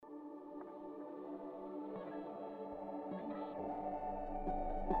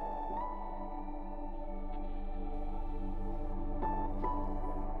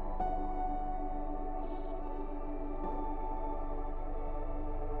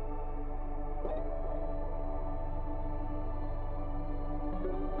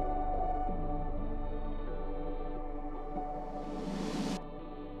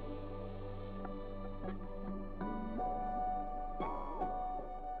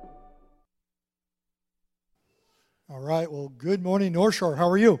right. Well, good morning, North Shore. How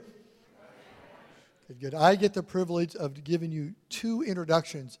are you? Good. I get the privilege of giving you two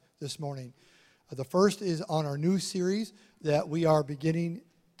introductions this morning. The first is on our new series that we are beginning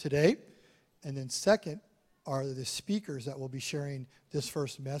today. And then second are the speakers that will be sharing this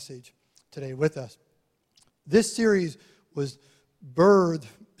first message today with us. This series was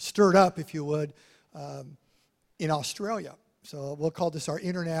stirred up, if you would, in Australia. So we'll call this our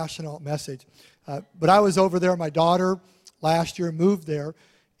international message. But I was over there. My daughter last year moved there,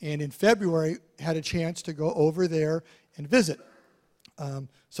 and in February had a chance to go over there and visit.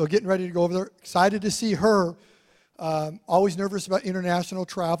 So getting ready to go over there. Excited to see her. Always nervous about international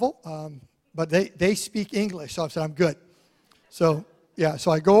travel, but they speak English, so I said, I'm good. So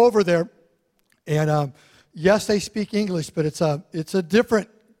I go over there, and yes, they speak English, but it's a different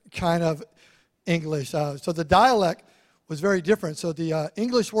kind of English. So the dialect was very different. So the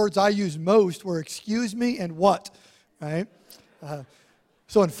English words I used most were excuse me and what, right?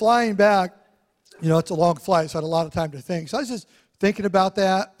 So in flying back, it's a long flight, so I had a lot of time to think. So I was just thinking about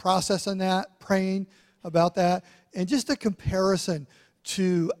that, processing that, praying about that, and just a comparison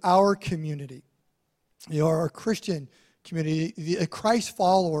to our community, our Christian community, the Christ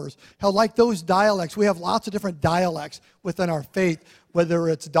followers, how like those dialects, we have lots of different dialects within our faith, whether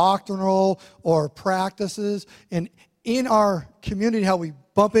it's doctrinal or practices, and in our community, how we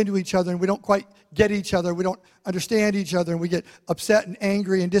bump into each other and we don't quite get each other, we don't understand each other, and we get upset and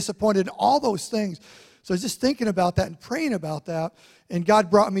angry and disappointed, and all those things. So I was just thinking about that and praying about that, and God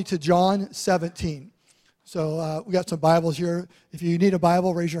brought me to John 17. So we got some Bibles here. If you need a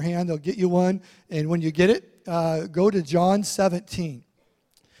Bible, raise your hand. They'll get you one. And when you get it, go to John 17.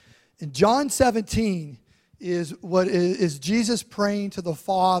 And John 17 is Jesus praying to the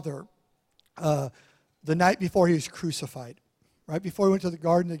Father the night before he was crucified, right before he went to the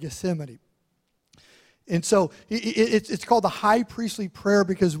Garden of Gethsemane. And so it's called the high priestly prayer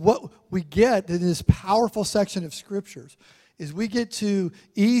because what we get in this powerful section of Scriptures is we get to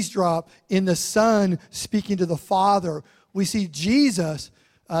eavesdrop in the Son speaking to the Father. We see Jesus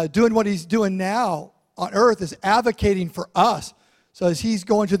doing what he's doing now on earth is advocating for us. So as he's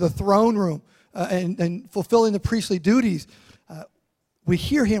going to the throne room and fulfilling the priestly duties, we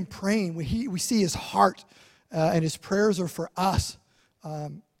hear him praying. We see his heart, and his prayers are for us,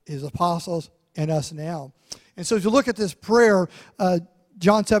 his apostles, and us now. And so as you look at this prayer,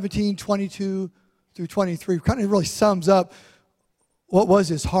 John 17, 22 through 23, kind of really sums up what was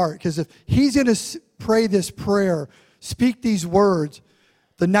his heart. Because if he's going to pray this prayer, speak these words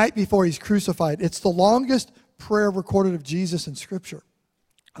the night before he's crucified, it's the longest prayer recorded of Jesus in Scripture.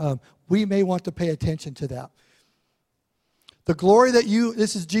 We may want to pay attention to that. The glory that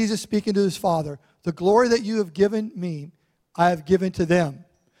this is Jesus speaking to his Father, the glory that you have given me, I have given to them,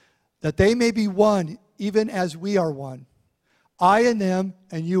 that they may be one, even as we are one. I and them,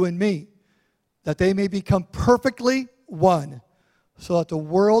 and you and me, that they may become perfectly one, so that the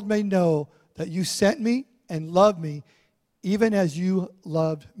world may know that you sent me and loved me, even as you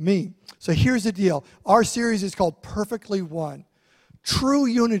loved me. So here's the deal. Our series is called Perfectly One. True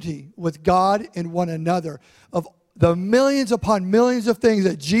unity with God and one another. Of the millions upon millions of things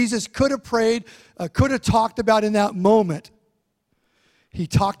that Jesus could have prayed, could have talked about in that moment, he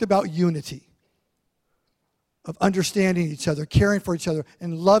talked about unity, of understanding each other, caring for each other,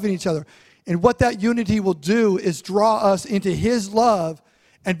 and loving each other. And what that unity will do is draw us into his love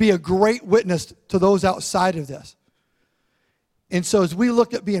and be a great witness to those outside of this. And so as we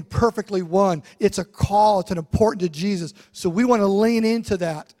look at being perfectly one, it's a call, it's an important to Jesus. So we want to lean into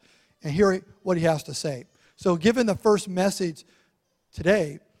that and hear what he has to say. So given the first message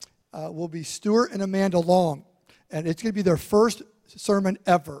today will be Stuart and Amanda Long. And it's going to be their first sermon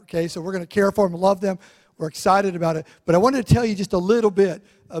ever, okay? So we're going to care for them, love them. We're excited about it. But I wanted to tell you just a little bit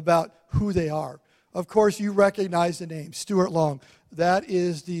about who they are. Of course, you recognize the name, Stuart Long. That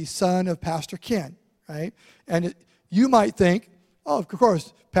is the son of Pastor Ken, right? And you might think, oh, of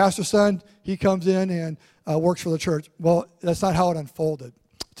course, Pastor's son, he comes in and works for the church. Well, that's not how it unfolded.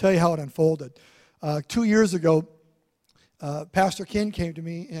 I'll tell you how it unfolded. 2 years ago, Pastor Ken came to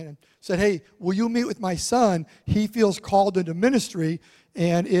me and said, hey, will you meet with my son? He feels called into ministry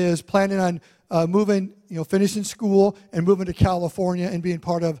and is planning on moving, finishing school and moving to California and being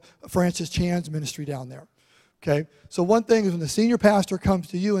part of Francis Chan's ministry down there. Okay? So one thing is when the senior pastor comes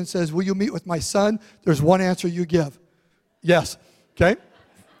to you and says, will you meet with my son? There's one answer you give. Yes. Okay?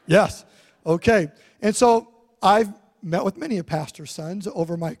 Yes. Okay. And so I've met with many of pastor's sons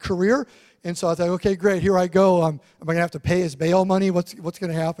over my career. And so I thought, okay, great, here I go. Am I going to have to pay his bail money? What's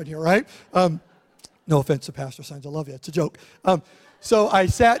going to happen here, right? No offense to pastor's sons. I love you. It's a joke. So I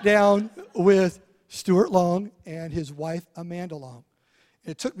sat down with Stuart Long and his wife, Amanda Long.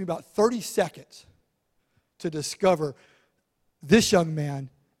 It took me about 30 seconds to discover this young man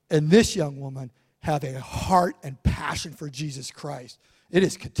and this young woman have a heart and passion for Jesus Christ. It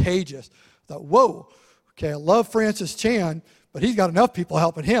is contagious. I thought, whoa, okay, I love Francis Chan, but he's got enough people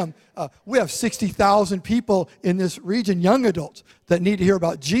helping him. We have 60,000 people in this region, young adults, that need to hear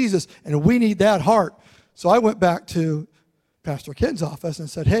about Jesus, and we need that heart. So I went back to Pastor Ken's office and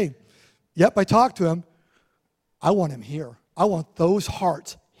said, hey, yep, I talked to him. I want him here. I want those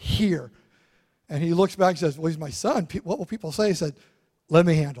hearts here. And he looks back and says, well, he's my son. What will people say? He said, let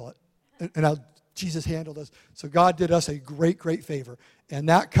me handle it. And Jesus handled us. So God did us a great, great favor. And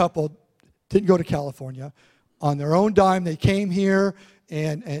that couple didn't go to California. On their own dime, they came here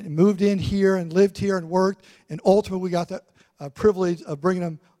and moved in here and lived here and worked. And ultimately, we got the privilege of bringing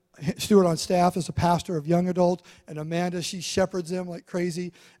them, Stuart on staff as a pastor of young adults, and Amanda, she shepherds them like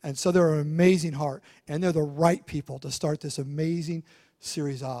crazy. And so they're an amazing heart. And they're the right people to start this amazing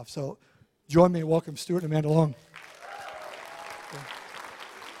series off. So join me and welcome Stuart and Amanda Long.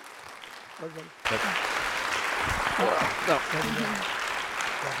 Everybody.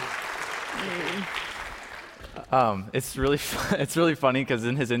 It's really funny because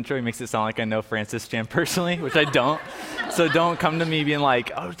in his intro he makes it sound like I know Francis Chan personally, which I don't. So don't come to me being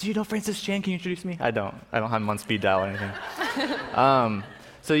like, "Oh, do you know Francis Chan? Can you introduce me?" I don't have him on speed dial or anything.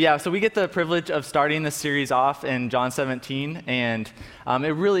 So we get the privilege of starting this series off in John 17, and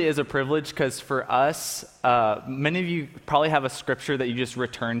it really is a privilege because for us, many of you probably have a scripture that you just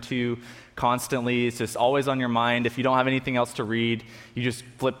return to constantly. It's just always on your mind. If you don't have anything else to read, you just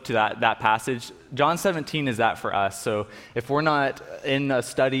flip to that passage. John 17 is that for us. So if we're not in a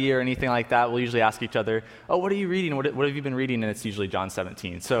study or anything like that, we'll usually ask each other, oh, what are you reading? What have you been reading? And it's usually John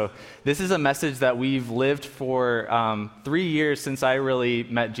 17. So this is a message that we've lived for 3 years since I really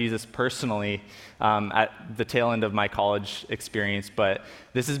met Jesus personally at the tail end of my college experience. But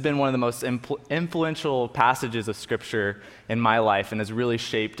this has been one of the most influential passages of Scripture in my life and has really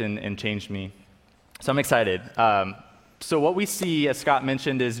shaped and changed me. So I'm excited. So what we see, as Scott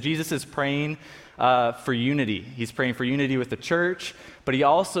mentioned, is Jesus is praying for unity. He's praying for unity with the church, but he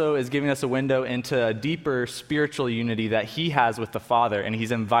also is giving us a window into a deeper spiritual unity that he has with the Father, and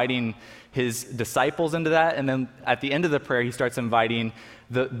he's inviting his disciples into that. And then at the end of the prayer, he starts inviting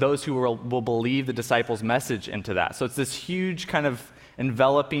those who will believe the disciples' message into that. So it's this huge kind of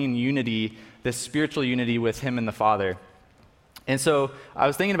enveloping unity, this spiritual unity with him and the Father. And so I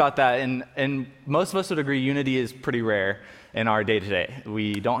was thinking about that, and most of us would agree unity is pretty rare in our day-to-day.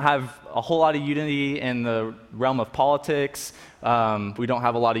 We don't have a whole lot of unity in the realm of politics. We don't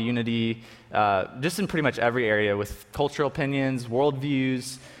have a lot of unity just in pretty much every area with cultural opinions,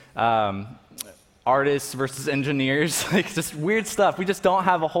 worldviews, artists versus engineers, like just weird stuff. We just don't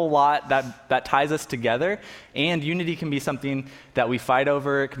have a whole lot that ties us together. And unity can be something that we fight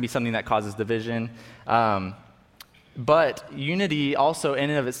over. It can be something that causes division. But unity also in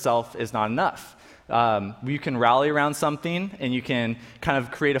and of itself is not enough. You can rally around something and you can kind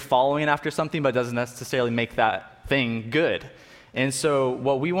of create a following after something, but it doesn't necessarily make that thing good. And so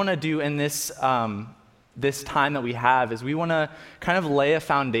what we want to do in this time that we have is we want to kind of lay a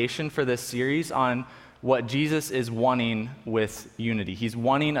foundation for this series on what Jesus is wanting with unity. He's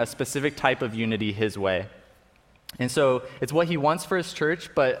wanting a specific type of unity his way. And so it's what he wants for his church,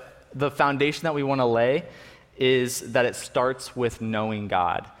 but the foundation that we want to lay is that it starts with knowing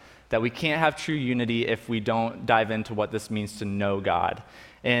God, that we can't have true unity if we don't dive into what this means to know God.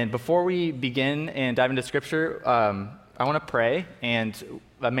 And before we begin and dive into Scripture, I want to pray, and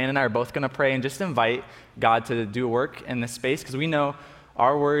Amanda and I are both going to pray and just invite God to do a work in this space, because we know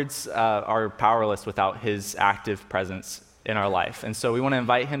our words are powerless without his active presence in our life. And so we want to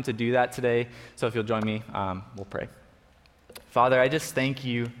invite him to do that today. So if you'll join me, we'll pray. Father, I just thank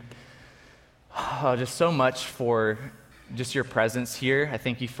you just so much for just your presence here. I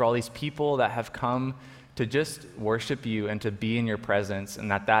thank you for all these people that have come to just worship you and to be in your presence, and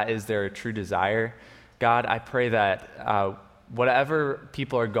that is their true desire. God, I pray that whatever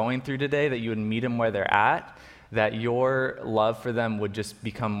people are going through today, that you would meet them where they're at, that your love for them would just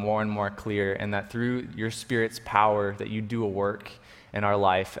become more and more clear, and that through your Spirit's power, that you do a work in our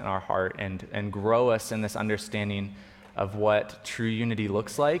life and our heart and grow us in this understanding of what true unity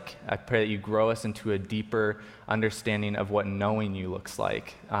looks like. I pray that you grow us into a deeper understanding of what knowing you looks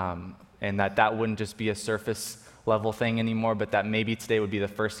like, and that wouldn't just be a surface level thing anymore, but that maybe today would be the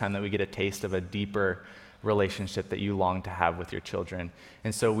first time that we get a taste of a deeper relationship that you long to have with your children.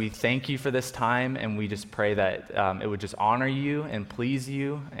 And so we thank you for this time, and we just pray that it would just honor you and please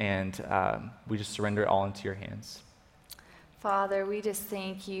you, and we just surrender it all into your hands. Father, we just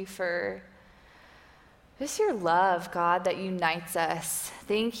thank you for Just your love, God, that unites us.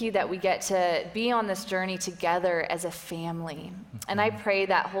 Thank you that we get to be on this journey together as a family. And I pray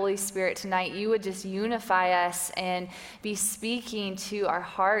that, Holy Spirit, tonight you would just unify us and be speaking to our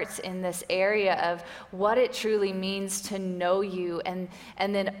hearts in this area of what it truly means to know you, and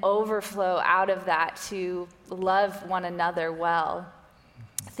then overflow out of that to love one another well.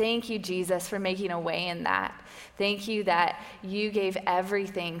 Thank you, Jesus, for making a way in that. Thank you that you gave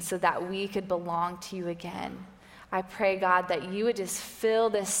everything so that we could belong to you again. I pray, God, that you would just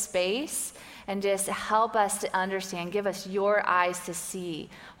fill this space and just help us to understand. Give us your eyes to see.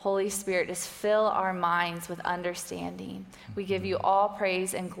 Holy Spirit, just fill our minds with understanding. We give you all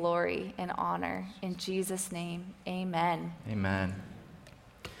praise and glory and honor. In Jesus' name, amen. Amen.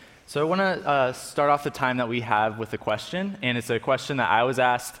 So I want to start off the time that we have with a question, and it's a question that I was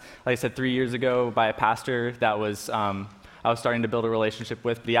asked, like I said, 3 years ago by a pastor that was I was starting to build a relationship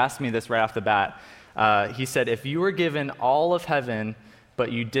with. But he asked me this right off the bat. He said, if you were given all of heaven,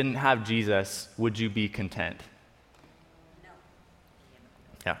 but you didn't have Jesus, would you be content?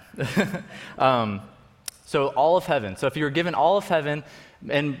 No. Yeah. So all of heaven. So if you were given all of heaven,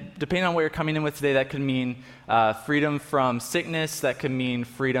 and depending on what you're coming in with today, that could mean freedom from sickness, that could mean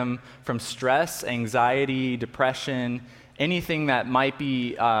freedom from stress, anxiety, depression, anything that might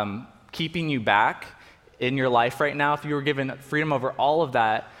be keeping you back in your life right now. If you were given freedom over all of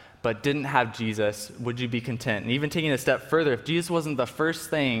that, but didn't have Jesus, would you be content? And even taking a step further, if Jesus wasn't the first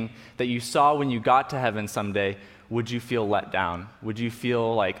thing that you saw when you got to heaven someday, would you feel let down? Would you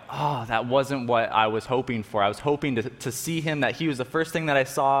feel like, oh, that wasn't what I was hoping for? I was hoping to see him, that he was the first thing that I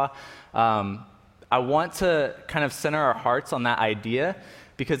saw. I want to kind of center our hearts on that idea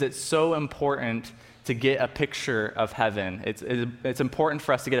because it's so important to get a picture of heaven. It's important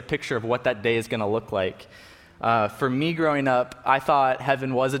for us to get a picture of what that day is going to look like. For me growing up, I thought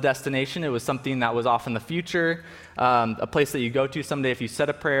heaven was a destination. It was something that was off in the future, a place that you go to someday if you said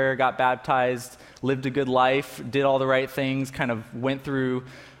a prayer, got baptized, lived a good life, did all the right things, kind of went through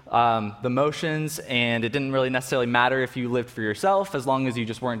the motions, and it didn't really necessarily matter if you lived for yourself as long as you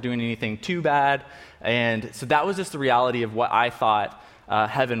just weren't doing anything too bad. And so that was just the reality of what I thought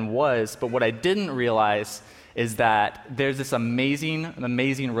heaven was. But what I didn't realize is that there's this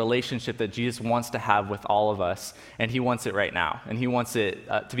amazing relationship that Jesus wants to have with all of us, and he wants it right now. And he wants it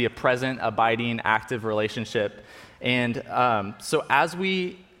to be a present, abiding, active relationship. And so as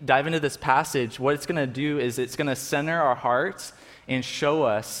we dive into this passage, what it's going to do is it's going to center our hearts and show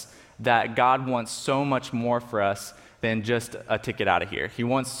us that God wants so much more for us than just a ticket out of here. He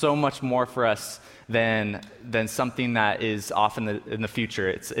wants so much more for us than something that is off in the future.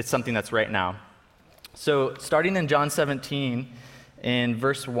 It's something that's right now. So starting in John 17, in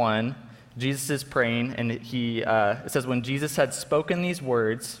verse 1, Jesus is praying, and it says, when Jesus had spoken these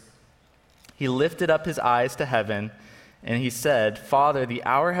words, he lifted up his eyes to heaven, and he said, Father, the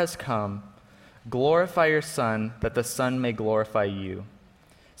hour has come. Glorify your Son, that the Son may glorify you,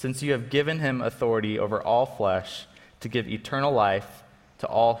 since you have given him authority over all flesh to give eternal life to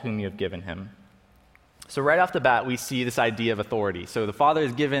all whom you have given him. So right off the bat, we see this idea of authority. So the Father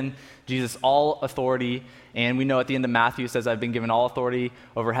has given Jesus all authority, and we know at the end of Matthew, it says, I've been given all authority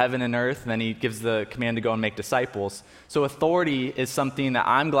over heaven and earth, and then he gives the command to go and make disciples. So authority is something that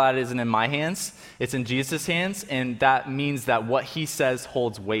I'm glad isn't in my hands. It's in Jesus' hands, and that means that what he says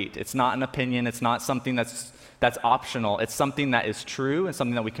holds weight. It's not an opinion. It's not something that's optional. It's something that is true and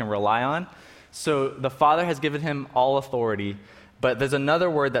something that we can rely on. So the Father has given him all authority. But there's another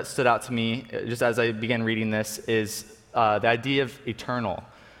word that stood out to me, just as I began reading this, is the idea of eternal.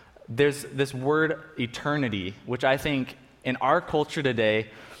 There's this word eternity, which I think in our culture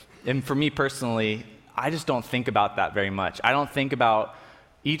today, and for me personally, I just don't think about that very much. I don't think about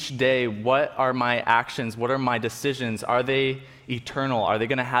each day, what are my actions, what are my decisions, are they eternal? Are they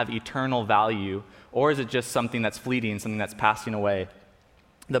going to have eternal value? Or is it just something that's fleeting, something that's passing away?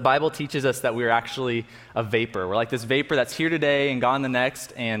 The Bible teaches us that we're actually a vapor. We're like this vapor that's here today and gone the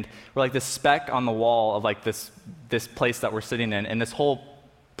next, and we're like this speck on the wall of like this place that we're sitting in, and this whole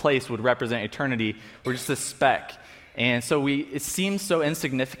place would represent eternity. We're just this speck. And so it seems so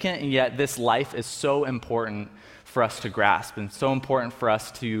insignificant, and yet this life is so important for us to grasp and so important for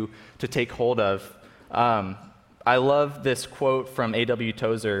us to take hold of. I love this quote from A.W.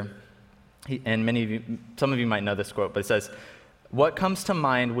 Tozer, and some of you might know this quote, but it says, what comes to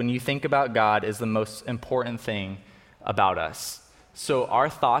mind when you think about God is the most important thing about us. So our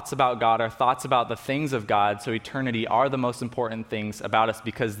thoughts about God, our thoughts about the things of God, so eternity, are the most important things about us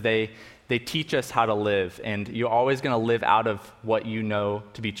because they teach us how to live, and you're always going to live out of what you know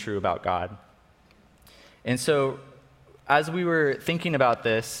to be true about God. And so as we were thinking about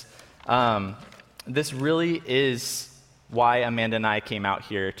this, this really is why Amanda and I came out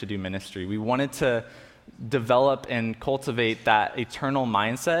here to do ministry. We wanted to develop and cultivate that eternal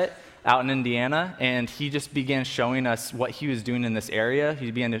mindset out in Indiana, and he just began showing us what he was doing in this area.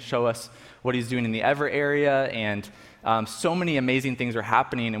 He began to show us what he's doing in the Everett area, and so many amazing things are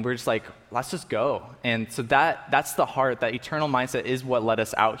happening, and we're just like, let's just go. And so that's the heart, that eternal mindset is what led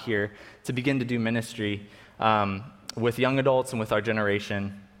us out here to begin to do ministry with young adults and with our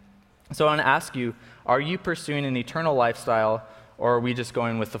generation. So I want to ask you, are you pursuing an eternal lifestyle, or are we just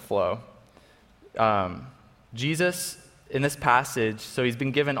going with the flow? Jesus, in this passage, so he's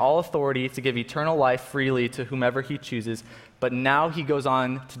been given all authority to give eternal life freely to whomever he chooses, but now he goes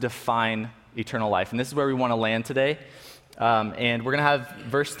on to define eternal life. And this is where we want to land today. And we're going to have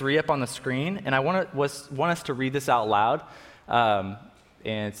verse 3 up on the screen, and I want us to read this out loud. We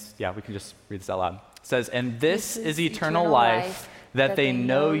can just read this out loud. It says, "And this is eternal life, that they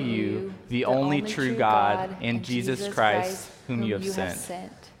know you, the only true God, and Jesus Christ, whom you have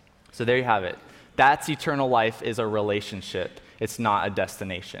sent." So there you have it. That's eternal life, is a relationship. It's not a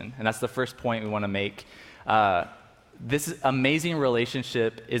destination. And that's the first point we want to make. This amazing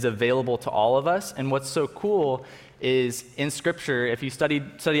relationship is available to all of us. And what's so cool is in Scripture, if you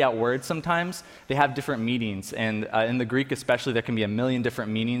study out words sometimes, they have different meanings. And in the Greek especially, there can be a million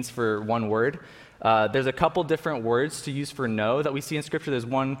different meanings for one word. There's a couple different words to use for know that we see in Scripture. There's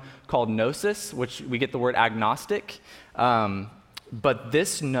one called gnosis, which we get the word agnostic. But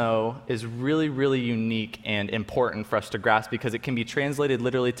this know is really, really unique and important for us to grasp because it can be translated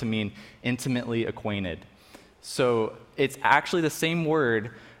literally to mean intimately acquainted. So it's actually the same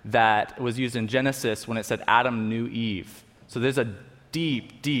word that was used in Genesis when it said Adam knew Eve. So there's a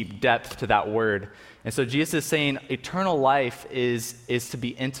deep, deep depth to that word. And so Jesus is saying eternal life is to be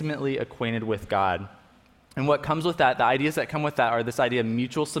intimately acquainted with God. And what comes with that, the ideas that come with that are this idea of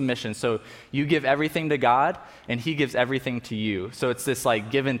mutual submission. So you give everything to God, and he gives everything to you. So it's this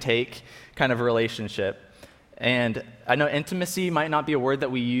like give and take kind of relationship. And I know intimacy might not be a word that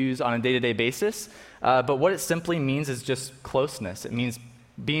we use on a day-to-day basis, but what it simply means is just closeness. It means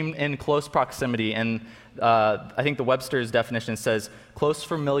being in close proximity. And I think the Webster's definition says close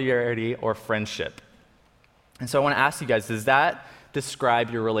familiarity or friendship. And so I want to ask you guys, does that describe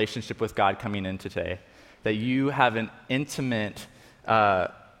your relationship with God coming in today? That you have an intimate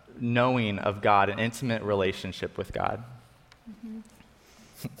knowing of God, an intimate relationship with God. Mm-hmm.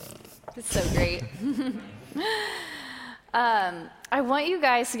 It's so great. I want you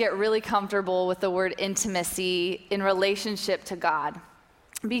guys to get really comfortable with the word intimacy in relationship to God.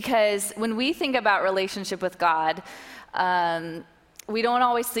 Because when we think about relationship with God, we don't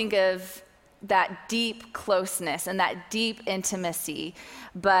always think of that deep closeness and that deep intimacy,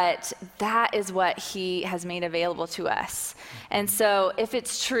 but that is what he has made available to us. And so if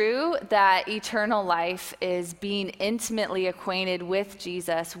it's true that eternal life is being intimately acquainted with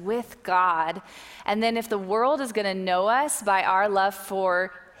Jesus, with God, and then if the world is going to know us by our love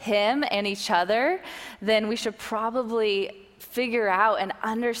for him and each other, then we should probably figure out and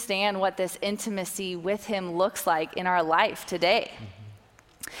understand what this intimacy with him looks like in our life today.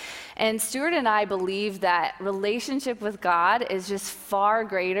 And Stuart and I believe that relationship with God is just far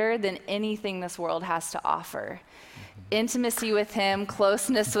greater than anything this world has to offer. Intimacy with him,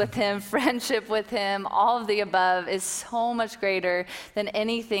 closeness with him, friendship with him, all of the above is so much greater than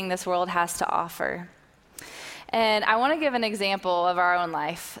anything this world has to offer. And I want to give an example of our own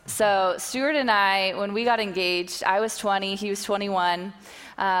life. So Stuart and I, when we got engaged, I was 20, he was 21.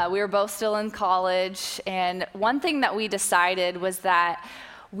 We were both still in college. And one thing that we decided was that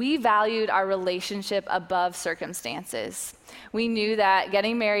we valued our relationship above circumstances. We knew that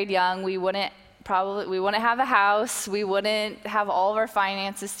getting married young, we wouldn't have a house, we wouldn't have all of our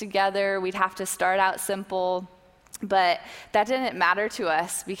finances together, we'd have to start out simple. But that didn't matter to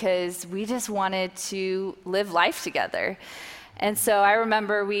us because we just wanted to live life together. And so I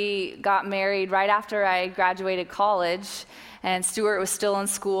remember we got married right after I graduated college, and Stuart was still in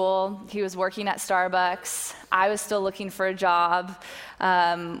school. He was working at Starbucks. I was still looking for a job.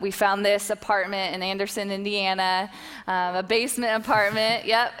 We found this apartment in Anderson, Indiana, a basement apartment.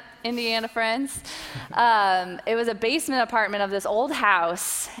 Yep, Indiana friends. It was a basement apartment of this old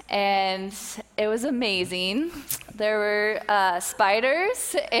house, and it was amazing. There were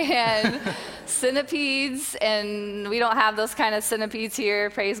spiders and centipedes, and we don't have those kind of centipedes here,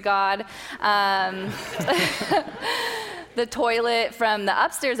 praise God. The toilet from the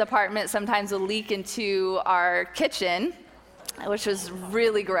upstairs apartment sometimes would leak into our kitchen, which was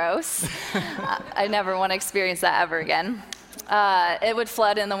really gross. I never want to experience that ever again. It would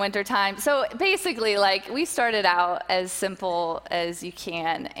flood in the wintertime. So basically, like, we started out as simple as you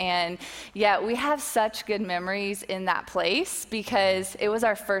can. And yet we have such good memories in that place because it was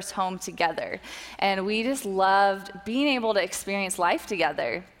our first home together. And we just loved being able to experience life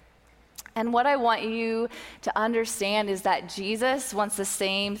together. And what I want you to understand is that Jesus wants the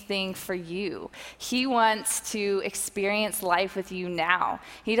same thing for you. He wants to experience life with you now.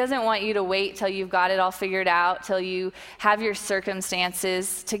 He doesn't want you to wait till you've got it all figured out, till you have your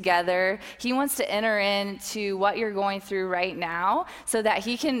circumstances together. He wants to enter into what you're going through right now so that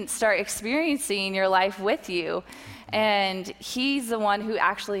he can start experiencing your life with you. And he's the one who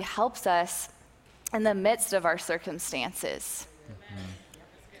actually helps us in the midst of our circumstances.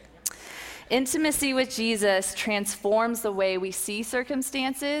 Intimacy with Jesus transforms the way we see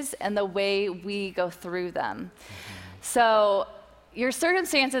circumstances and the way we go through them. So your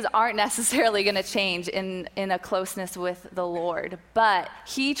circumstances aren't necessarily going to change in a closeness with the Lord, but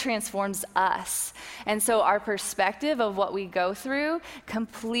he transforms us. And so our perspective of what we go through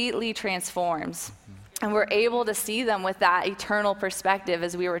completely transforms. And we're able to see them with that eternal perspective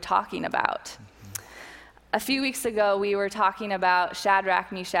as we were talking about. A few weeks ago, we were talking about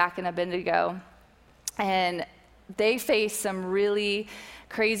Shadrach, Meshach, and Abednego, and they faced some really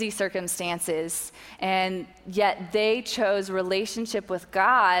crazy circumstances, and yet they chose relationship with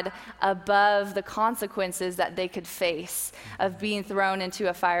God above the consequences that they could face of being thrown into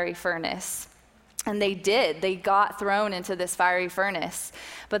a fiery furnace. And they did. They got thrown into this fiery furnace.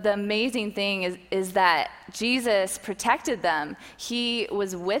 But the amazing thing is that Jesus protected them. He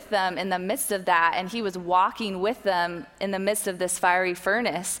was with them in the midst of that, and he was walking with them in the midst of this fiery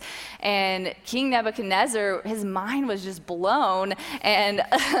furnace. And King Nebuchadnezzar, his mind was just blown, and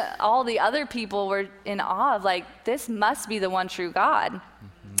all the other people were in awe of, like, this must be the one true God.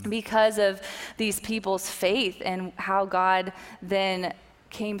 Because of these people's faith and how God then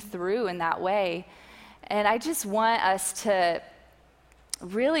came through in that way. And I just want us to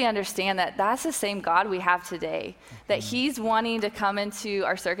really understand that that's the same God we have today, that he's wanting to come into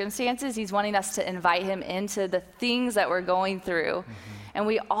our circumstances. He's wanting us to invite him into the things that we're going through. And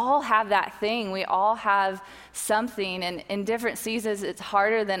we all have that thing. We all have something. And in different seasons, it's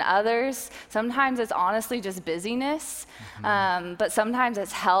harder than others. Sometimes it's honestly just busyness. But sometimes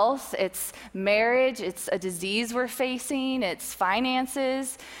it's health, it's marriage, it's a disease we're facing, it's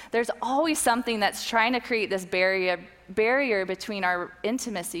finances. There's always something that's trying to create this barrier between our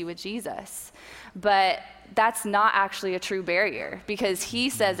intimacy with Jesus. But that's not actually a true barrier, because he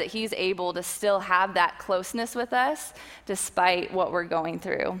says that he's able to still have that closeness with us despite what we're going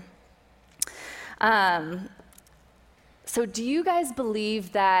through. So do you guys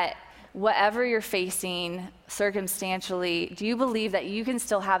believe that whatever you're facing circumstantially, do you believe that you can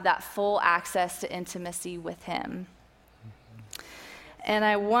still have that full access to intimacy with him? And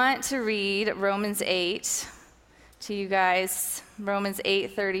I want to read Romans 8 to you guys, Romans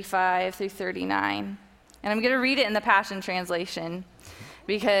 8:35 through 39. And I'm going to read it in the Passion Translation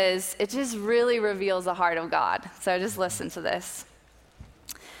because it just really reveals the heart of God. So just listen to this.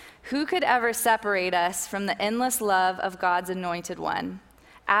 Who could ever separate us from the endless love of God's anointed one?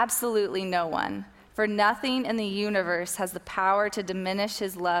 Absolutely no one. For nothing in the universe has the power to diminish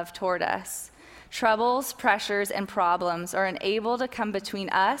his love toward us. Troubles, pressures, and problems are unable to come between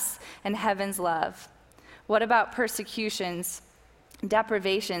us and heaven's love. What about persecutions,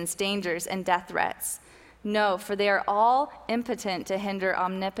 deprivations, dangers, and death threats? No, for they are all impotent to hinder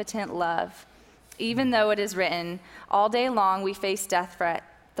omnipotent love. Even though it is written, all day long we face death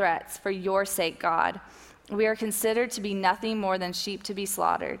threats for your sake, God. We are considered to be nothing more than sheep to be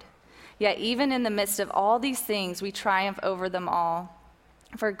slaughtered. Yet even in the midst of all these things, we triumph over them all.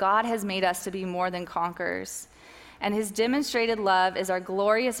 For God has made us to be more than conquerors. And his demonstrated love is our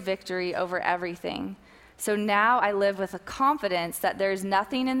glorious victory over everything. So now I live with a confidence that there is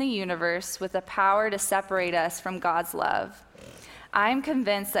nothing in the universe with the power to separate us from God's love. I am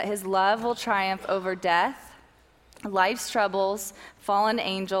convinced that his love will triumph over death, life's troubles, fallen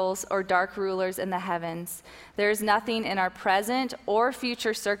angels, or dark rulers in the heavens. There is nothing in our present or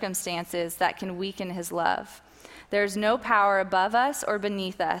future circumstances that can weaken his love. There is no power above us or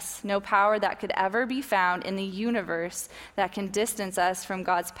beneath us, no power that could ever be found in the universe that can distance us from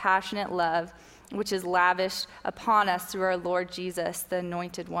God's passionate love, which is lavished upon us through our Lord Jesus, the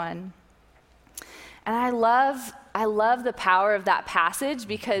Anointed One. And I love the power of that passage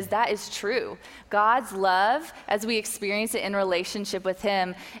because that is true. God's love, as we experience it in relationship with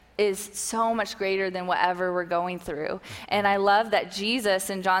him, is so much greater than whatever we're going through. And I love that Jesus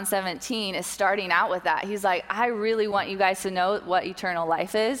in John 17 is starting out with that. He's like, I really want you guys to know what eternal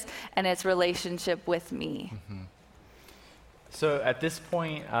life is, and it's relationship with me. So at this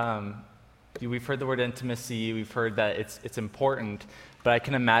point, we've heard the word intimacy, we've heard that it's important, but I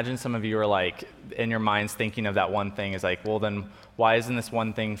can imagine some of you are like, in your minds thinking of that one thing is like, well then, why isn't this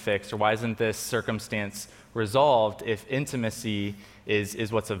one thing fixed, or why isn't this circumstance resolved if intimacy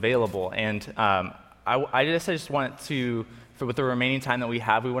is what's available? And I just want to, with the remaining time that we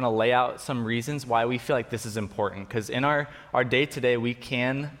have, we want to lay out some reasons why we feel like this is important. Because in our day-to-day, we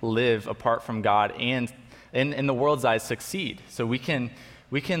can live apart from God and, in the world's eyes, succeed. So we can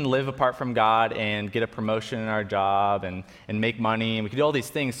live apart from God and get a promotion in our job and make money, and we can do all these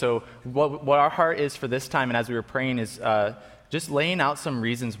things. So what our heart is for this time, and as we were praying, is just laying out some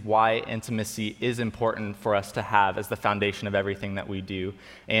reasons why intimacy is important for us to have as the foundation of everything that we do.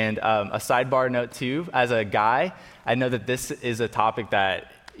 And a sidebar note too, as a guy, I know that this is a topic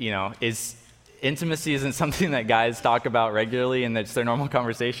that, intimacy isn't something that guys talk about regularly in their normal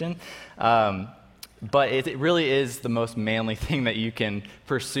conversation. But it really is the most manly thing that you can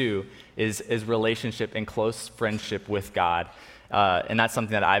pursue is relationship and close friendship with God. And that's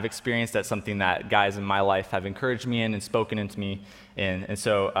something that I've experienced. That's something that guys in my life have encouraged me in and spoken into me in. And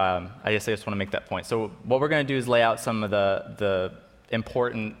so I just want to make that point. So what we're going to do is lay out some of the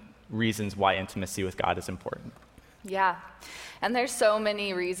important reasons why intimacy with God is important. Yeah, and there's so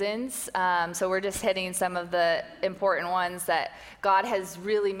many reasons. So we're just hitting some of the important ones that God has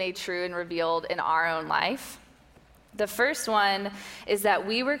really made true and revealed in our own life. The first one is that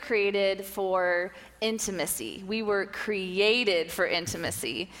we were created for intimacy. We were created for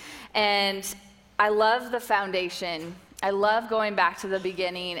intimacy. And I love the foundation. I love going back to the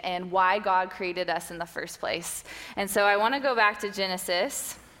beginning and why God created us in the first place. And so I want to go back to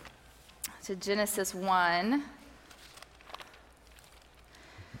Genesis 1.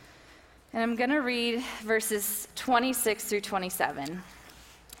 And I'm going to read verses 26 through 27.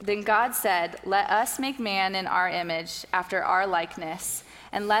 Then God said, "Let us make man in our image, after our likeness,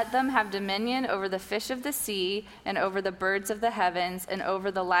 and let them have dominion over the fish of the sea, and over the birds of the heavens, and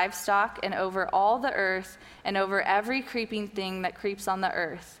over the livestock, and over all the earth, and over every creeping thing that creeps on the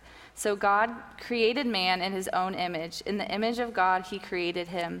earth." So God created man in his own image. In the image of God he created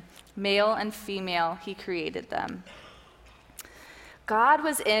him. Male and female he created them. God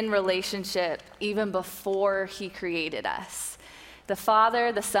was in relationship even before he created us. The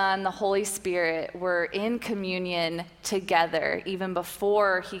Father, the Son, the Holy Spirit were in communion together even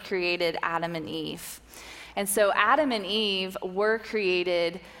before he created Adam and Eve. And so Adam and Eve were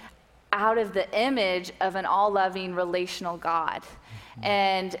created out of the image of an all-loving relational God.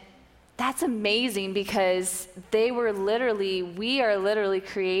 And that's amazing because we are literally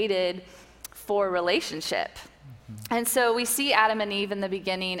created for relationship. And so we see Adam and Eve in the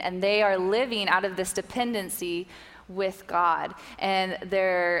beginning, and they are living out of this dependency with God, and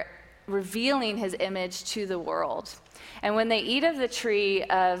they're revealing his image to the world. And when they eat of the tree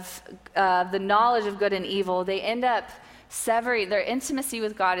of the knowledge of good and evil, they end up severing, their intimacy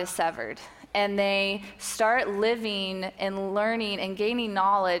with God is severed. And they start living and learning and gaining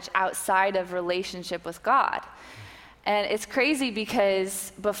knowledge outside of relationship with God. And it's crazy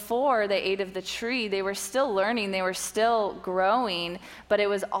because before they ate of the tree, they were still learning, they were still growing, but it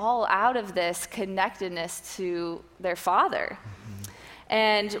was all out of this connectedness to their Father.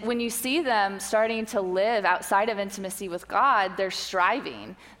 And when you see them starting to live outside of intimacy with God, they're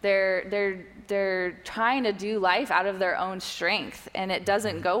striving. They're trying to do life out of their own strength, and it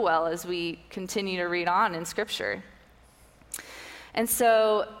doesn't go well as we continue to read on in Scripture. And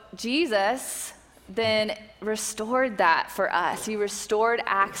so Jesus then restored that for us. He restored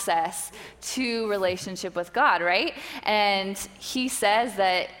access to relationship with God, right? And he says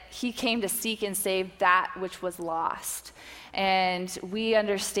that he came to seek and save that which was lost. And we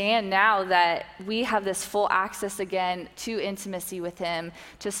understand now that we have this full access again to intimacy with him,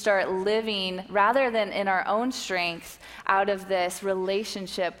 to start living rather than in our own strength out of this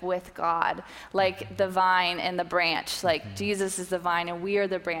relationship with God, like the vine and the branch. Like Jesus is the vine and we are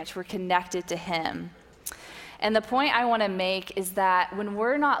the branch. We're connected to him. And the point I want to make is that when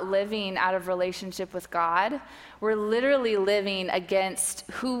we're not living out of relationship with God, we're literally living against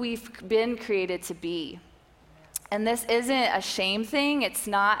who we've been created to be. And this isn't a shame thing. It's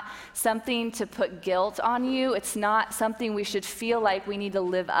not something to put guilt on you. It's not something we should feel like we need to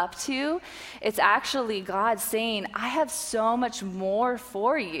live up to. It's actually God saying, I have so much more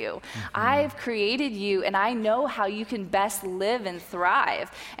for you. I've created you, and I know how you can best live and thrive.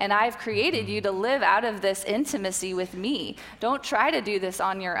 And I've created you to live out of this intimacy with me. Don't try to do this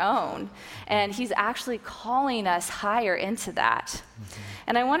on your own. And he's actually calling us higher into that.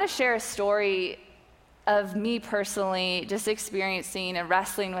 And I want to share a story of me personally just experiencing and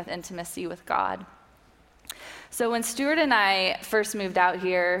wrestling with intimacy with God. So when Stuart and I first moved out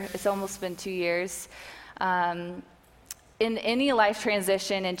here, it's almost been 2 years, in any life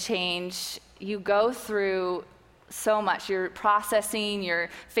transition and change, you go through so much. You're processing, you're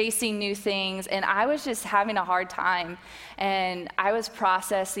facing new things, and I was just having a hard time. And I was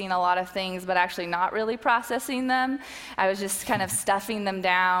processing a lot of things, but actually not really processing them. I was just kind of stuffing them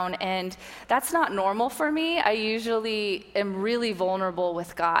down, and that's not normal for me. I usually am really vulnerable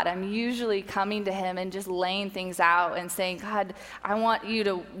with God. I'm usually coming to him and just laying things out and saying, God, I want you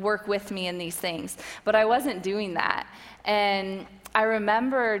to work with me in these things. But I wasn't doing that. And I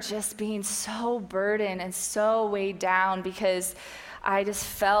remember just being so burdened and so weighed down because I just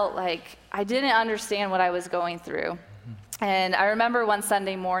felt like I didn't understand what I was going through. And I remember one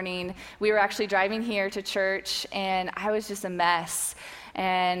Sunday morning, we were actually driving here to church, and I was just a mess.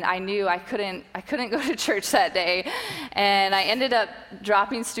 And I knew I couldn't go to church that day. And I ended up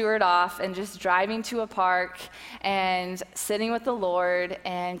dropping Stuart off and just driving to a park and sitting with the Lord.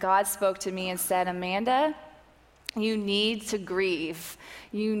 And God spoke to me and said, Amanda, you need to grieve.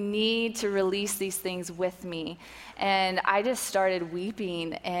 You need to release these things with me. And I just started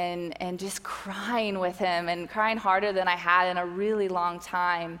weeping and just crying with him and crying harder than I had in a really long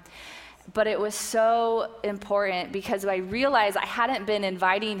time. But it was so important because I realized I hadn't been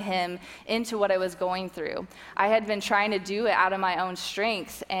inviting him into what I was going through. I had been trying to do it out of my own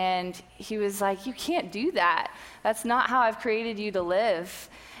strength. And he was like, you can't do that. That's not how I've created you to live.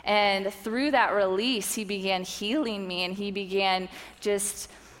 And through that release, he began healing me, and he began just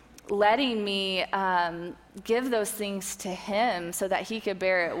letting me give those things to him so that he could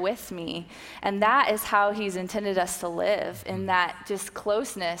bear it with me. And that is how he's intended us to live, in that just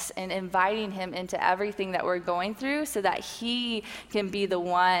closeness and inviting him into everything that we're going through so that he can be the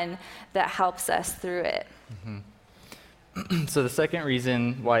one that helps us through it. Mm-hmm. So the second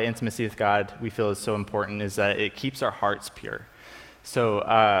reason why intimacy with God we feel is so important is that it keeps our hearts pure. So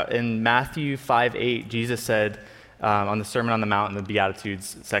in Matthew 5:8, Jesus said on the Sermon on the Mount in the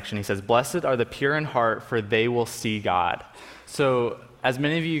Beatitudes section, he says, "Blessed are the pure in heart, for they will see God." So as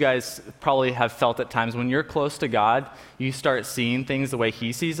many of you guys probably have felt at times, when you're close to God, you start seeing things the way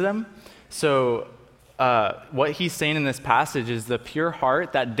he sees them. So what he's saying in this passage is the pure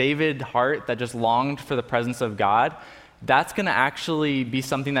heart, that David heart that just longed for the presence of God, that's going to actually be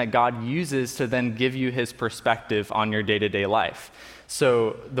something that God uses to then give you his perspective on your day-to-day life.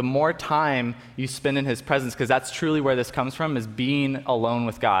 So the more time you spend in his presence, because that's truly where this comes from, is being alone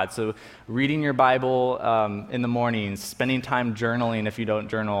with God. So reading your Bible in the mornings, spending time journaling if you don't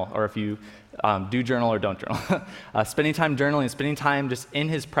journal, or if you do journal or don't journal. Spending time journaling, spending time just in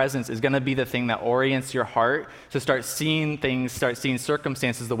his presence is going to be the thing that orients your heart to start seeing things, start seeing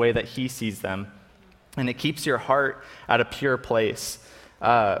circumstances the way that he sees them. And it keeps your heart at a pure place.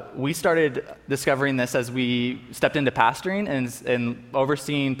 We started discovering this as we stepped into pastoring and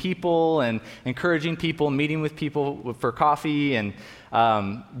overseeing people and encouraging people, meeting with people for coffee. And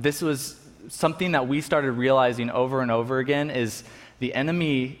this was something that we started realizing over and over again is the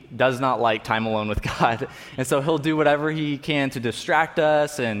enemy does not like time alone with God. And so he'll do whatever he can to distract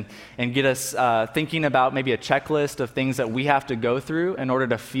us and get us thinking about maybe a checklist of things that we have to go through in order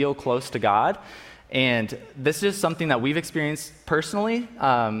to feel close to God. And this is something that we've experienced personally.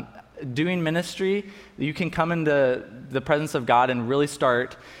 Doing ministry, you can come into the presence of God and really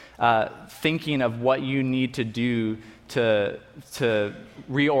start thinking of what you need to do to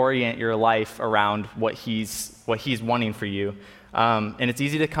reorient your life around what he's wanting for you. And it's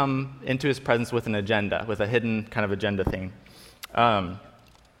easy to come into his presence with an agenda, with a hidden kind of agenda thing.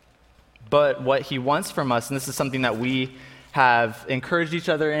 But what he wants from us, and this is something that we have encouraged each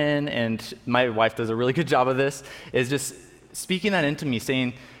other in, and my wife does a really good job of this, is just speaking that into me,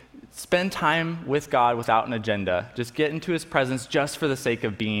 saying, spend time with God without an agenda. Just get into his presence just for the sake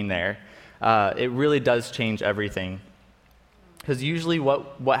of being there. It really does change everything. Because usually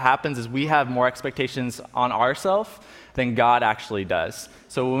what happens is we have more expectations on ourselves than God actually does.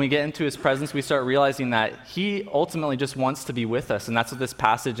 So when we get into his presence, we start realizing that he ultimately just wants to be with us. And that's what this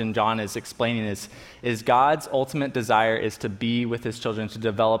passage in John is explaining is God's ultimate desire is to be with his children, to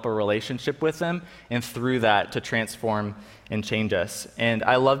develop a relationship with them, and through that to transform and change us. And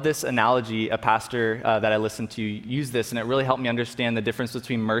I love this analogy. A pastor that I listened to use this, and it really helped me understand the difference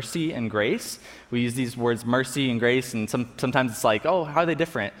between mercy and grace. We use these words mercy and grace, and sometimes it's like, oh, how are they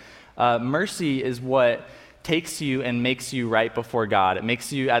different? Mercy is what takes you and makes you right before God. It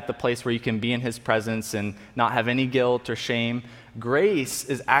makes you at the place where you can be in his presence and not have any guilt or shame. Grace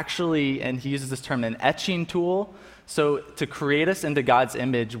is actually, and he uses this term, an etching tool. So to create us into God's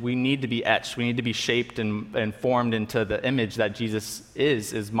image, we need to be etched. We need to be shaped and formed into the image that Jesus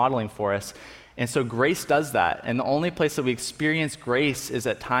is modeling for us. And so grace does that. And the only place that we experience grace is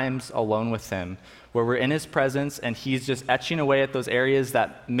at times alone with him, where we're in his presence and he's just etching away at those areas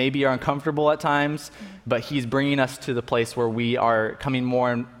that maybe are uncomfortable at times, but he's bringing us to the place where we are coming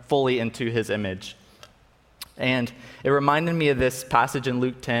more fully into his image. And it reminded me of this passage in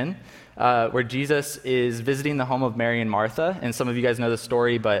Luke 10, where Jesus is visiting the home of Mary and Martha. And some of you guys know the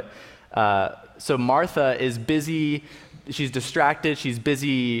story, but so Martha is busy, she's distracted, she's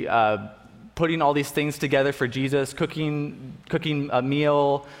busy putting all these things together for Jesus, cooking a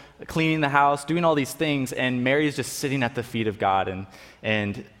meal, cleaning the house, doing all these things, and Mary's just sitting at the feet of God.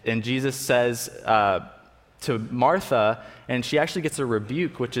 And Jesus says to Martha, and she actually gets a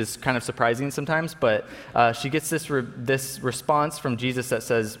rebuke, which is kind of surprising sometimes, but she gets this response from Jesus that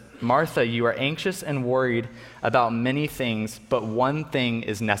says, "Martha, you are anxious and worried about many things, but one thing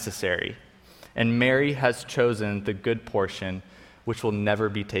is necessary. And Mary has chosen the good portion, which will never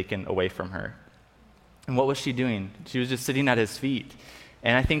be taken away from her." And what was she doing? She was just sitting at his feet.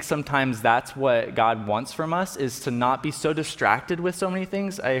 And I think sometimes that's what God wants from us, is to not be so distracted with so many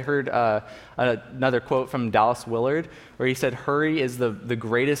things. I heard another quote from Dallas Willard where he said, hurry is the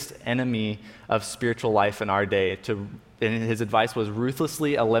greatest enemy of spiritual life in our day. And his advice was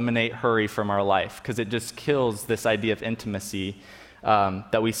ruthlessly eliminate hurry from our life, because it just kills this idea of intimacy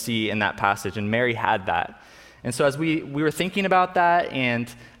that we see in that passage. And Mary had that. And so as we were thinking about that and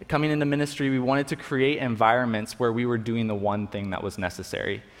coming into ministry, we wanted to create environments where we were doing the one thing that was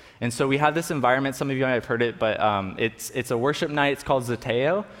necessary. And so we have this environment, some of you might have heard it, but it's a worship night. It's called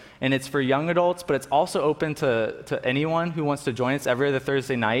Zeteo, and it's for young adults, but it's also open to anyone who wants to join. It's every other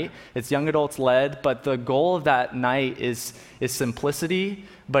Thursday night. It's young adults led, but the goal of that night is simplicity,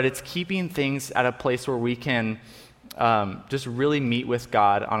 but it's keeping things at a place where we can just really meet with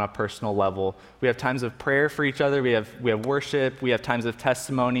God on a personal level. We have times of prayer for each other. We have worship. We have times of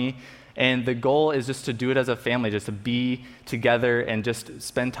testimony. And the goal is just to do it as a family, just to be together and just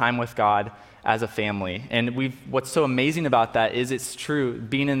spend time with God as a family. And what's so amazing about that is it's true.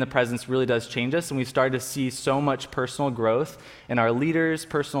 Being in the presence really does change us. And we've started to see so much personal growth in our leaders,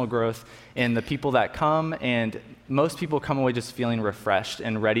 personal growth in the people that come. And most people come away just feeling refreshed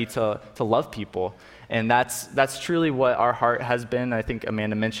and ready to love people. And that's truly what our heart has been. I think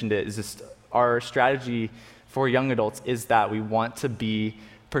Amanda mentioned it, is just our strategy for young adults is that we want to be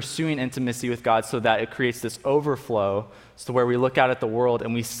pursuing intimacy with God so that it creates this overflow, so where we look out at the world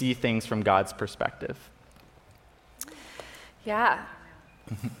and we see things from God's perspective. Yeah.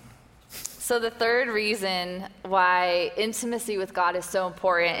 So the third reason why intimacy with God is so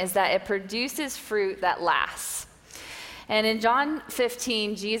important is that it produces fruit that lasts. And in John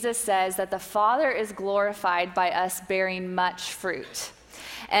 15, Jesus says that the Father is glorified by us bearing much fruit.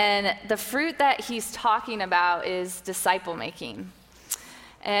 And the fruit that he's talking about is disciple making.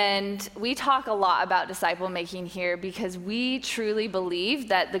 And we talk a lot about disciple making here because we truly believe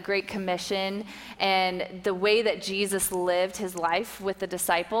that the Great Commission and the way that Jesus lived his life with the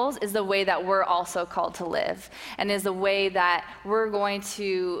disciples is the way that we're also called to live, and is the way that we're going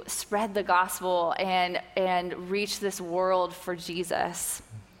to spread the gospel and reach this world for Jesus.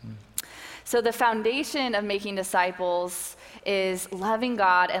 So the foundation of making disciples is loving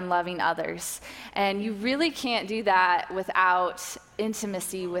God and loving others. And you really can't do that without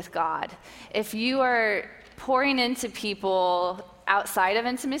intimacy with God. If you are pouring into people outside of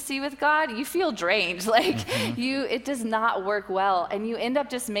intimacy with God, you feel drained. It does not work well. And you end up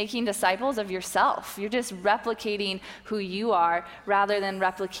just making disciples of yourself. You're just replicating who you are rather than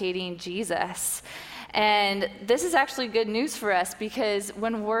replicating Jesus. And this is actually good news for us, because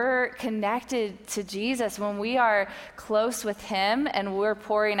when we're connected to Jesus, when we are close with him and we're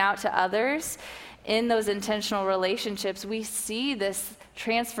pouring out to others in those intentional relationships, we see this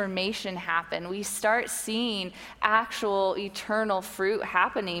transformation happen. We start seeing actual eternal fruit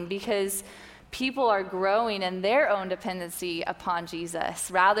happening because people are growing in their own dependency upon Jesus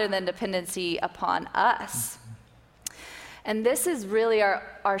rather than dependency upon us. And this is really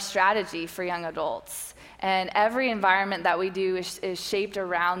our strategy for young adults. And every environment that we do is shaped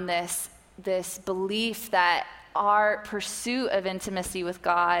around this belief that our pursuit of intimacy with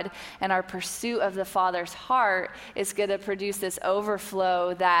God and our pursuit of the Father's heart is going to produce this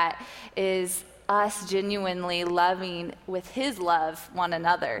overflow that is us genuinely loving with his love one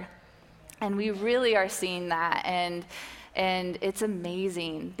another. And we really are seeing that. And it's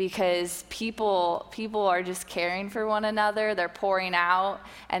amazing because people are just caring for one another. They're pouring out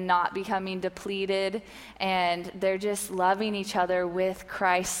and not becoming depleted. And they're just loving each other with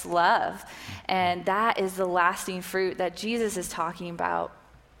Christ's love. And that is the lasting fruit that Jesus is talking about.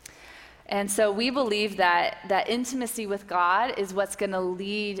 And so we believe that intimacy with God is what's going to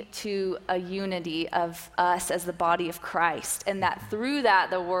lead to a unity of us as the body of Christ, and that through that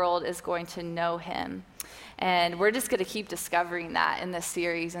the world is going to know him. And we're just going to keep discovering that in this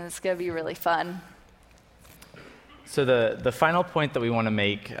series, and it's going to be really fun. So the final point that we want to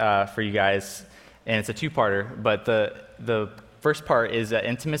make for you guys, and it's a two-parter, but the first part is that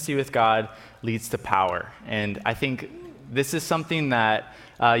intimacy with God leads to power. And I think this is something that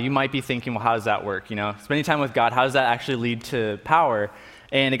you might be thinking, well, how does that work? Spending time with God, how does that actually lead to power?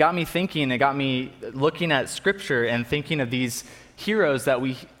 And it got me thinking, it got me looking at Scripture and thinking of these heroes that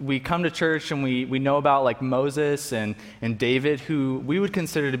we come to church and we know about, like Moses and David, who we would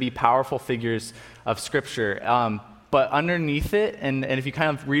consider to be powerful figures of Scripture. But underneath it, and if you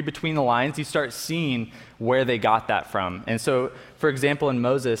kind of read between the lines, you start seeing where they got that from. And so, for example, in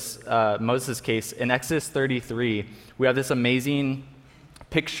Moses' case, in Exodus 33, we have this amazing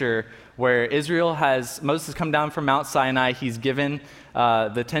picture where Moses has come down from Mount Sinai. He's given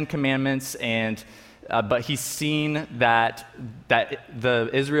the Ten Commandments, but he's seen that the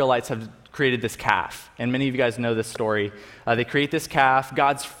Israelites have created this calf. And many of you guys know this story. They create this calf.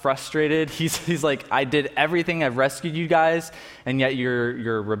 God's frustrated. He's like, I did everything. I've rescued you guys, and yet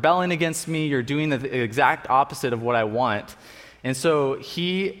you're rebelling against me. You're doing the exact opposite of what I want. And so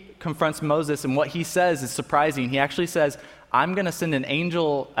he confronts Moses, and what he says is surprising. He actually says, I'm going to send an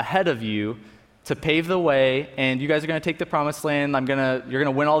angel ahead of you to pave the way, and you guys are going to take the promised land. You're going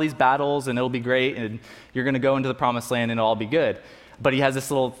to win all these battles, and it'll be great, and you're going to go into the promised land, and it'll all be good. But he has this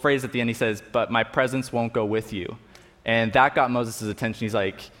little phrase at the end. He says, but my presence won't go with you. And that got Moses' attention.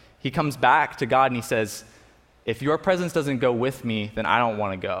 He comes back to God, and he says, if your presence doesn't go with me, then I don't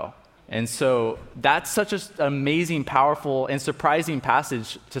want to go. And so that's such an amazing, powerful, and surprising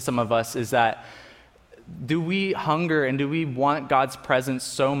passage to some of us, is that do we hunger and do we want God's presence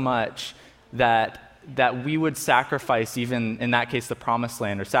so much that we would sacrifice, even in that case, the promised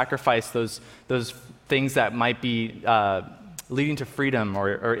land, or sacrifice those things that might be leading to freedom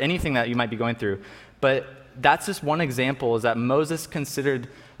or anything that you might be going through? But that's just one example, is that Moses considered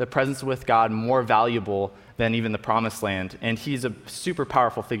the presence with God more valuable than even the promised land. And he's a super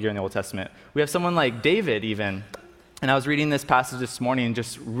powerful figure in the Old Testament. We have someone like David even. And I was reading this passage this morning and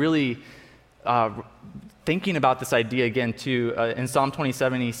just really thinking about this idea again too. In Psalm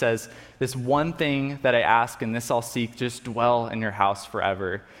 27, he says, this one thing that I ask, and this I'll seek, just dwell in your house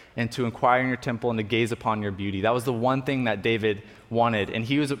forever, and to inquire in your temple and to gaze upon your beauty. That was the one thing that David wanted. And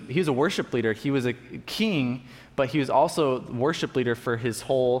he was a worship leader. He was a king, but he was also a worship leader for his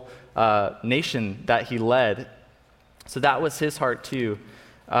whole nation that he led. So that was his heart too.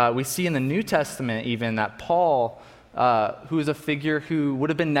 We see in the New Testament even that Paul, who is a figure who would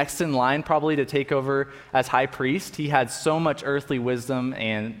have been next in line probably to take over as high priest. He had so much earthly wisdom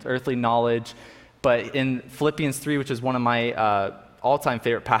and earthly knowledge. But in Philippians 3, which is one of my all-time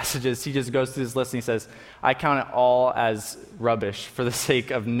favorite passages, he just goes through this list and he says, I count it all as rubbish for the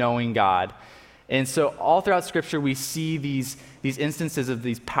sake of knowing God. And so all throughout Scripture, we see these instances of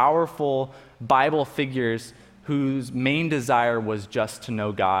these powerful Bible figures whose main desire was just to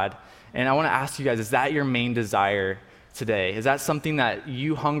know God. And I want to ask you guys, is that your main desire today? Is that something that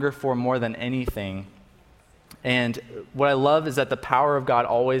you hunger for more than anything? And what I love is that the power of God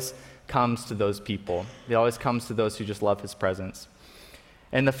always comes to those people. It always comes to those who just love his presence.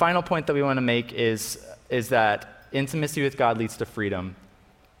 And the final point that we want to make is that intimacy with God leads to freedom.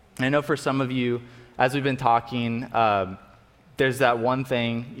 And I know for some of you, as we've been talking, there's that one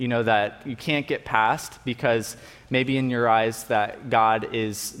thing, that you can't get past because maybe in your eyes that God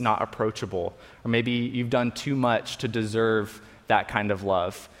is not approachable, or maybe you've done too much to deserve that kind of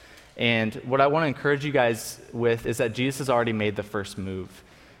love. And what I want to encourage you guys with is that Jesus has already made the first move.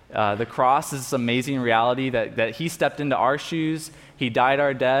 The cross is this amazing reality that he stepped into our shoes, he died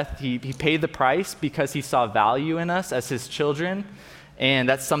our death, he paid the price because he saw value in us as his children. And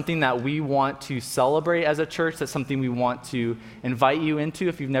that's something that we want to celebrate as a church. That's something we want to invite you into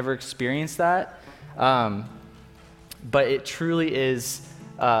if you've never experienced that. But it truly is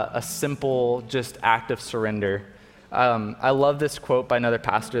a simple, just act of surrender. I love this quote by another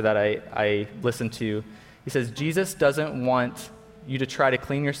pastor that I listened to. He says, Jesus doesn't want you to try to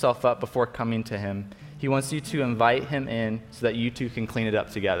clean yourself up before coming to him. He wants you to invite him in so that you two can clean it up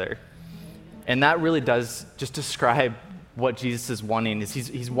together. And that really does just describe what Jesus is wanting. Is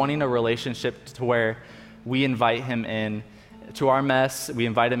he's wanting a relationship to where we invite him in to our mess, we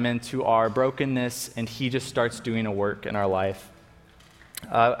invite him into our brokenness, and he just starts doing a work in our life.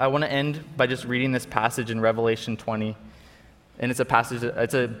 I want to end by just reading this passage in Revelation 20. And it's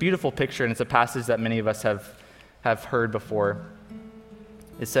a beautiful picture, and it's a passage that many of us have heard before.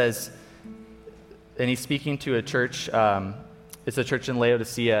 It says, and he's speaking to a church. It's a church in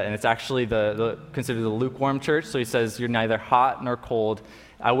Laodicea, and it's actually considered the lukewarm church. So he says, you're neither hot nor cold.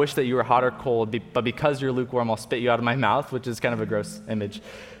 I wish that you were hot or cold, but because you're lukewarm, I'll spit you out of my mouth, which is kind of a gross image.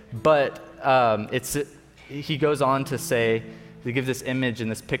 But he goes on to say, to give this image and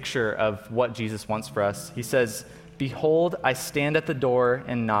this picture of what Jesus wants for us. He says, behold, I stand at the door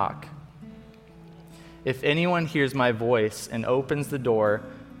and knock. If anyone hears my voice and opens the door,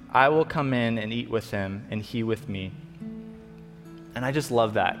 I will come in and eat with him, and he with me. And I just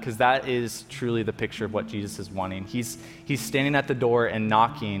love that, because that is truly the picture of what Jesus is wanting. He's standing at the door and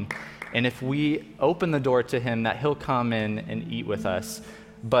knocking, and if we open the door to him, that he'll come in and eat with us.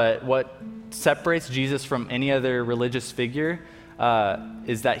 But what separates Jesus from any other religious figure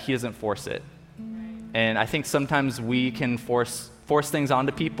is that he doesn't force it. And I think sometimes we can force things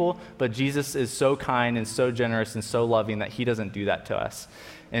onto people, but Jesus is so kind and so generous and so loving that he doesn't do that to us.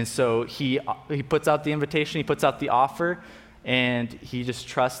 And so he puts out the invitation, he puts out the offer, and he just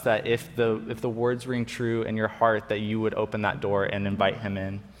trusts that if the words ring true in your heart, that you would open that door and invite him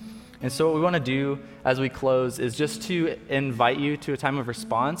in. And so what we want to do as we close is just to invite you to a time of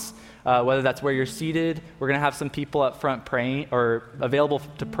response, whether that's where you're seated. We're going to have some people up front praying or available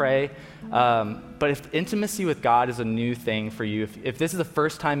to pray. But if intimacy with God is a new thing for you, if this is the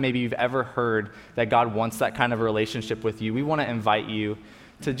first time maybe you've ever heard that God wants that kind of a relationship with you, we want to invite you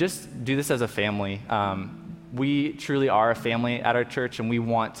to just do this as a family. We truly are a family at our church, and we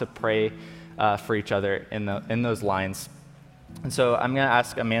want to pray for each other in those lines. And so I'm going to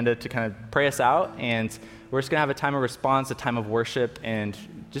ask Amanda to kind of pray us out, and we're just going to have a time of response, a time of worship, and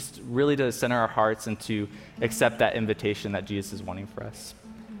just really to center our hearts and to accept that invitation that Jesus is wanting for us.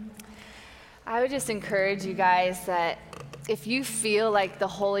 I would just encourage you guys that if you feel like the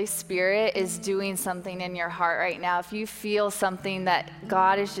Holy Spirit is doing something in your heart right now, if you feel something that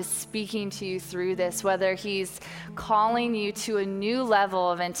God is just speaking to you through this, whether he's calling you to a new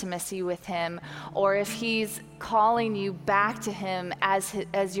level of intimacy with him, or if he's calling you back to him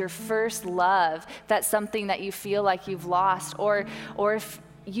as your first love, that's something that you feel like you've lost, or if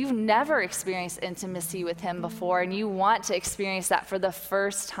you've never experienced intimacy with him before and you want to experience that for the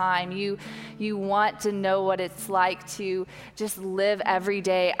first time, you want to know what it's like to just live every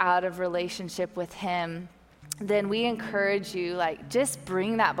day out of relationship with him, then we encourage you, just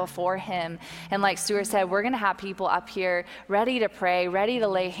bring that before him. And like Stuart said, we're going to have people up here ready to pray, ready to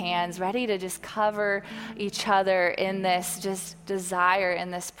lay hands, ready to just cover each other in this just desire,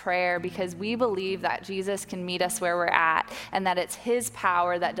 in this prayer, because we believe that Jesus can meet us where we're at and that it's his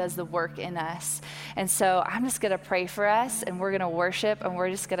power that does the work in us. And so I'm just going to pray for us, and we're going to worship, and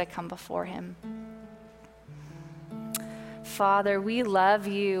we're just going to come before him. Father, we love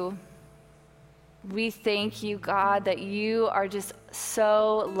you. We thank you, God, that you are just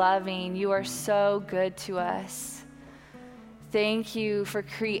so loving. You are so good to us. Thank you for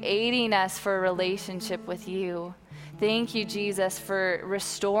creating us for a relationship with you. Thank you, Jesus, for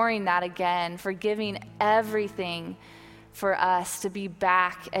restoring that again, for giving everything for us to be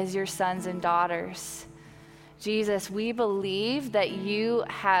back as your sons and daughters. Jesus, we believe that you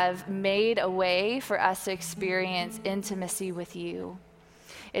have made a way for us to experience intimacy with you.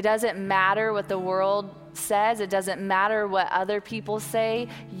 It doesn't matter what the world says. It doesn't matter what other people say.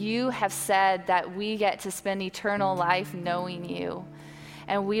 You have said that we get to spend eternal life knowing you.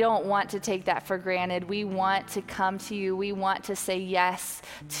 And we don't want to take that for granted. We want to come to you. We want to say yes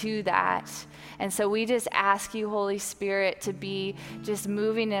to that. And so we just ask you, Holy Spirit, to be just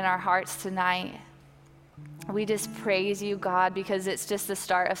moving in our hearts tonight. We just praise you, God, because it's just the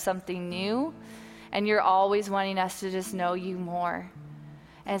start of something new. And you're always wanting us to just know you more.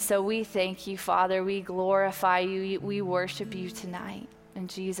 And so we thank you, Father. We glorify you. We worship you tonight. In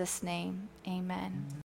Jesus' name, amen.